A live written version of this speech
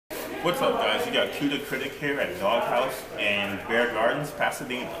What's up, guys? You got Critic here at Dog Haus Biergarten,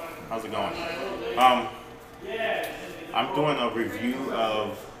 Pasadena. How's it going? I'm doing a review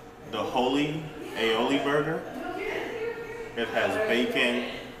of the Holy Aioli burger. It has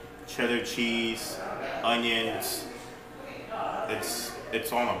bacon, cheddar cheese, onions.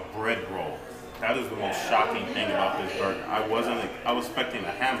 It's on a bread roll. That is the most shocking thing about this burger. I was expecting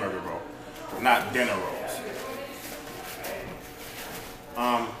a hamburger roll, not dinner rolls.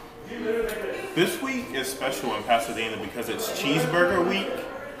 This week is special in Pasadena because it's Cheeseburger Week,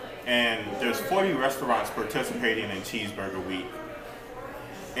 and there's 40 restaurants participating in Cheeseburger Week.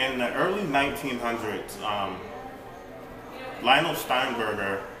 In the early 1900s, Lionel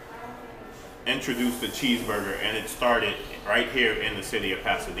Sternberger introduced the cheeseburger, and it started right here in the city of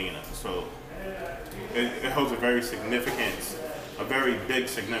Pasadena. So it holds a very big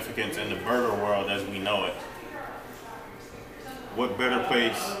significance in the burger world as we know it. What better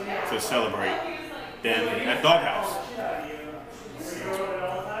place to celebrate than at Dog Haus?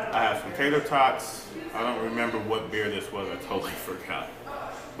 I have some tater tots. I don't remember what beer this was. I totally forgot.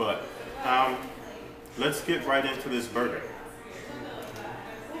 But let's get right into this burger.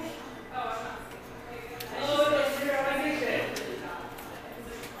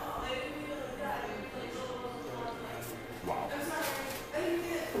 Wow.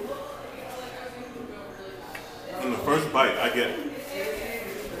 In the first bite, I get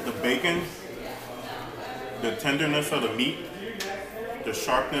the bacon, the tenderness of the meat, the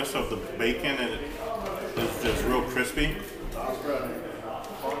sharpness of the bacon, and it's just real crispy.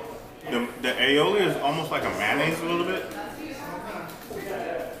 The aioli is almost like a mayonnaise a little bit,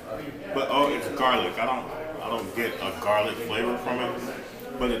 but oh, it's garlic. I don't get a garlic flavor from it,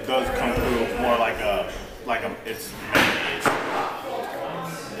 but it does come through more like it's mayonnaise.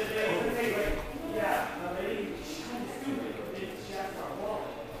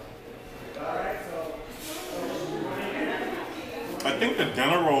 I think the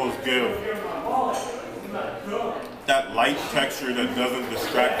dinner rolls give that light texture that doesn't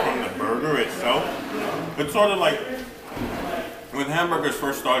distract from the burger itself. It's sort of like when hamburgers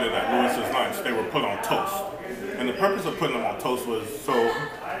first started at Lewis's Lunch, they were put on toast. And the purpose of putting them on toast was so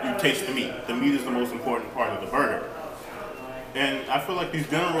you taste the meat. The meat is the most important part of the burger. And I feel like these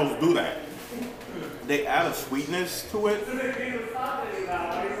dinner rolls do that. They add a sweetness to it.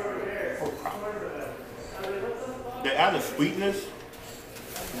 They add a sweetness,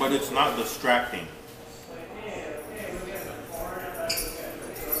 but it's not distracting.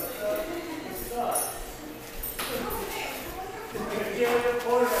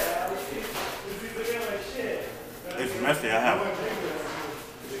 It's messy. I have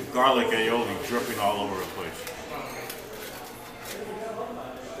garlic aioli dripping all over the place.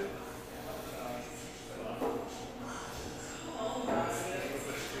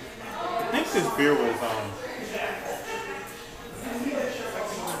 I think this beer was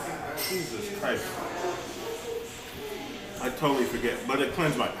Jesus Christ. I totally forget, but it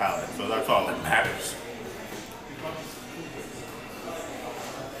cleansed my palate, so that's all that matters.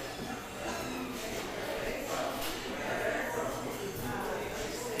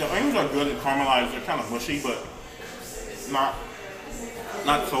 The onions are good and caramelized. They're kind of mushy, but not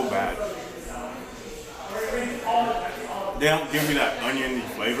so bad. They don't give me that oniony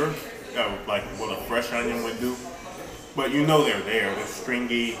flavor, like what a fresh onion would do. But you know they're there. They're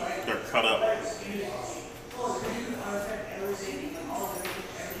stringy. They're cut up.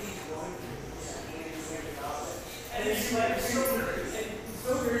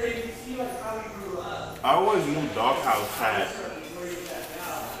 I always knew Dog Haus had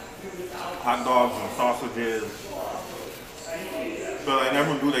hot dogs and sausages, but I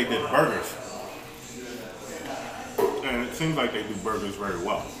never knew they did burgers. And it seems like they do burgers very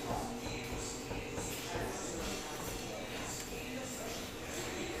well.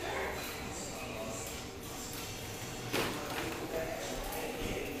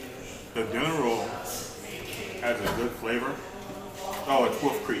 The dinner roll has a good flavor. Oh, it's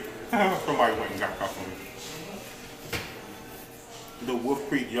Wolf Creek. Somebody went and got that for me. The Wolf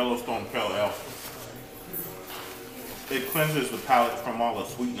Creek Yellowstone Pale Ale. It cleanses the palate from all the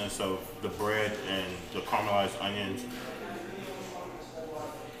sweetness of the bread and the caramelized onions.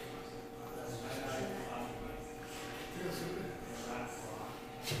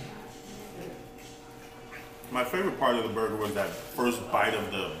 My favorite part of the burger was that first bite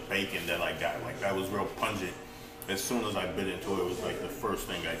of the bacon that I got. Like, that was real pungent. As soon as I bit into it, it was like the first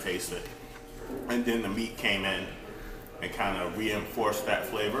thing I tasted. And then the meat came in and kind of reinforced that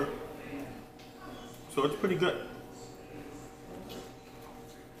flavor. So it's pretty good.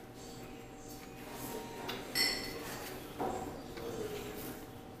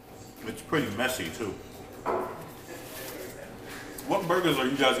 It's pretty messy too. What burgers are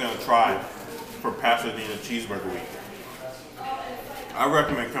you guys gonna try for Pasadena Cheeseburger Week? I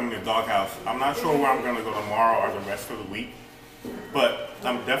recommend coming to Dog Haus. I'm not sure where I'm gonna go tomorrow or the rest of the week, but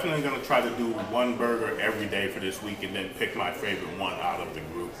I'm definitely gonna try to do one burger every day for this week and then pick my favorite one out of the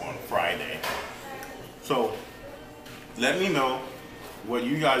group on Friday. So let me know what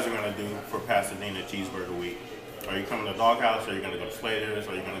you guys are gonna do for Pasadena Cheeseburger Week. Are you coming to Dog Haus? Are you gonna go to Slater's?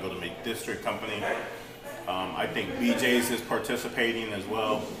 Are you gonna go to Make District Company? I think BJ's is participating as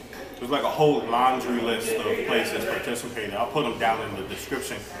well. There's like a whole laundry list of places participating. I'll put them down in the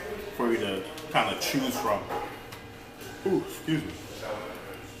description for you to kind of choose from. Ooh, excuse me.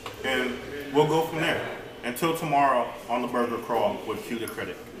 And we'll go from there. Until tomorrow on the Burger Crawl with Q the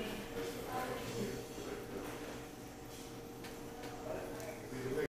Critic.